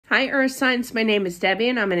Hi Earth signs, my name is Debbie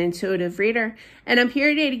and I'm an intuitive reader, and I'm here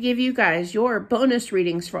today to give you guys your bonus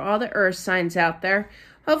readings for all the Earth signs out there.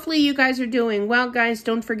 Hopefully you guys are doing well, guys.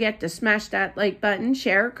 Don't forget to smash that like button,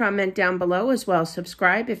 share, comment down below, as well as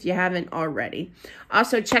subscribe if you haven't already.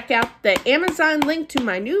 Also check out the Amazon link to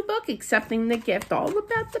my new book, Accepting the Gift, all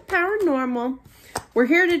about the paranormal. We're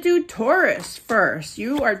here to do Taurus first.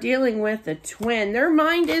 You are dealing with a twin. Their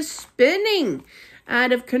mind is spinning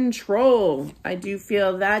out of control. I do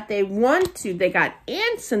feel that they want to. They got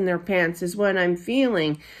ants in their pants is what I'm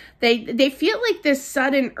feeling. They feel like this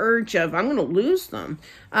sudden urge of, I'm going to lose them.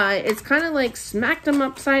 It's kind of like smacked them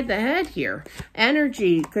upside the head here.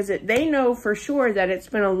 Energy, because they know for sure that it's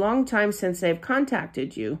been a long time since they've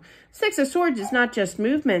contacted you. Six of Swords is not just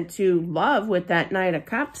movement to love with that Knight of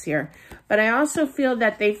Cups here, but I also feel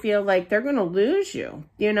that they feel like they're going to lose you,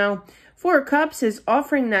 you know. Four of Cups is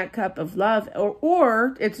offering that cup of love,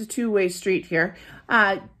 or it's a two-way street here.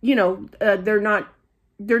 They're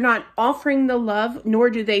not offering the love,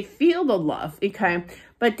 nor do they feel the love, okay?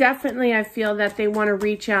 But definitely I feel that they want to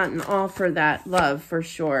reach out and offer that love for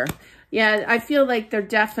sure. Yeah, I feel like they're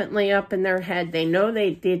definitely up in their head. They know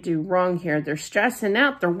they did do wrong here. They're stressing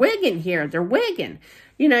out. They're wigging here. They're wigging.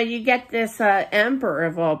 You know, you get this Emperor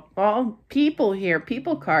of all people here,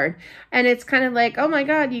 people card. And it's kind of like, oh my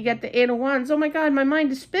God, you get the Eight of Wands. Oh my God, my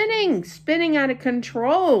mind is spinning out of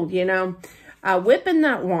control, you know. Whipping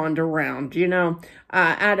that wand around, you know,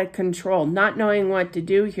 out of control, not knowing what to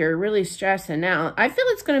do here, really stressing out. I feel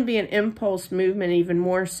it's going to be an impulse movement, even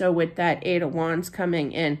more so with that Eight of Wands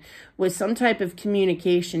coming in with some type of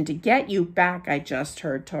communication to get you back, I just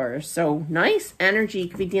heard, Taurus. So nice energy. You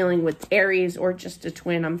could be dealing with Aries or just a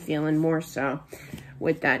twin. I'm feeling more so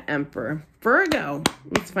with that Emperor. Virgo.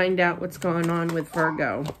 Let's find out what's going on with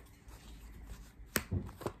Virgo.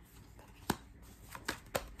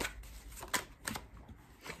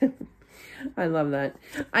 I love that.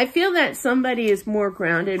 I feel that somebody is more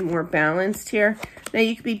grounded, more balanced here. Now,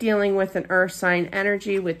 you could be dealing with an earth sign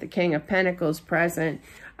energy with the King of Pentacles present,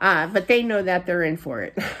 but they know that they're in for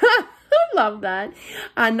it. I love that.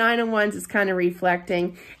 Nine of Wands is kind of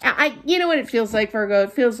reflecting. You know what it feels like, Virgo?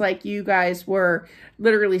 It feels like you guys were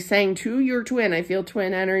literally saying to your twin, I feel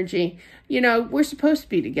twin energy, you know, we're supposed to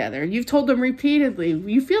be together. You've told them repeatedly.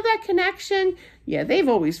 You feel that connection? Yeah, they've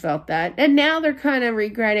always felt that. And now they're kind of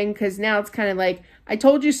regretting because now it's kind of like, I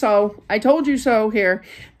told you so. I told you so here.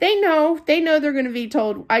 They know they're going to be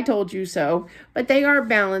told, I told you so. But they are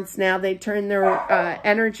balanced now. They turn their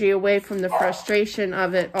energy away from the frustration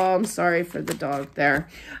of it. Oh, I'm sorry for the dog there.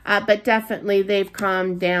 But definitely they've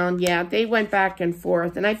calmed down. Yeah, they went back and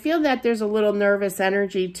forth. And I feel that there's a little nervous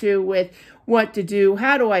energy too with what to do.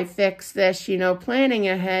 How do I fix this? You know, planning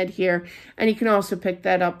ahead here. And you can also pick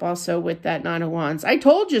that up also with that Nine of Wands. I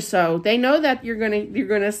told you so. They know that you're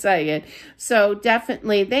gonna say it. So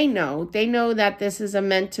definitely they know that this is a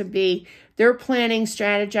meant to be. They're planning,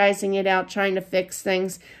 strategizing it out, trying to fix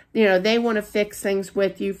things. You know, they want to fix things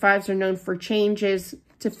with you. Fives are known for changes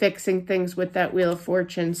to fixing things with that Wheel of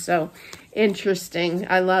Fortune. So interesting.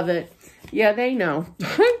 I love it. Yeah, they know.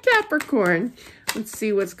 Capricorn. Let's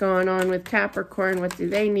see what's going on with Capricorn. What do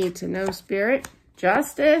they need to know, Spirit?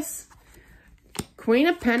 Justice. Queen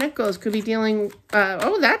of Pentacles could be dealing...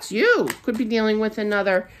 oh, that's you. Could be dealing with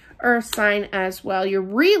another earth sign as well. You're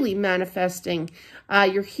really manifesting.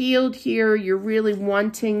 You're healed here. You're really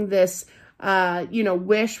wanting this,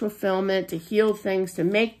 wish fulfillment to heal things, to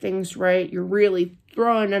make things right. You're really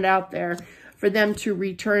throwing it out there for them to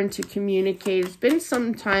return to communicate. It's been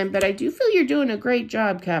some time, but I do feel you're doing a great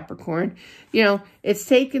job, Capricorn. You know, it's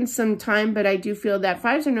taken some time, but I do feel that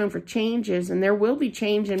fives are known for changes, and there will be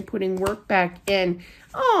change in putting work back in.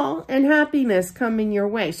 Oh, and happiness coming your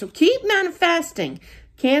way. So keep manifesting.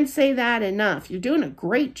 Can't say that enough. You're doing a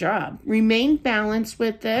great job. Remain balanced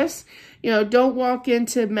with this. You know, don't walk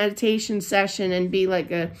into meditation session and be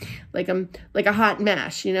like a hot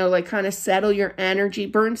mess, you know, like kind of settle your energy,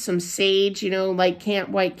 burn some sage, you know, like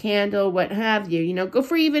white candle, what have you, you know, go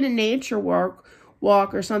for even a nature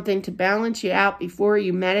walk or something to balance you out before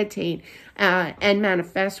you meditate and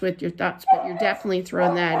manifest with your thoughts. But you're definitely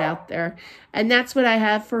throwing that out there. And that's what I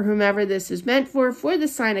have for whomever this is meant for the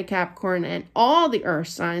sign of Capricorn and all the earth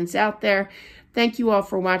signs out there. Thank you all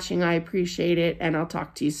for watching. I appreciate it, and I'll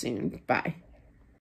talk to you soon. Bye.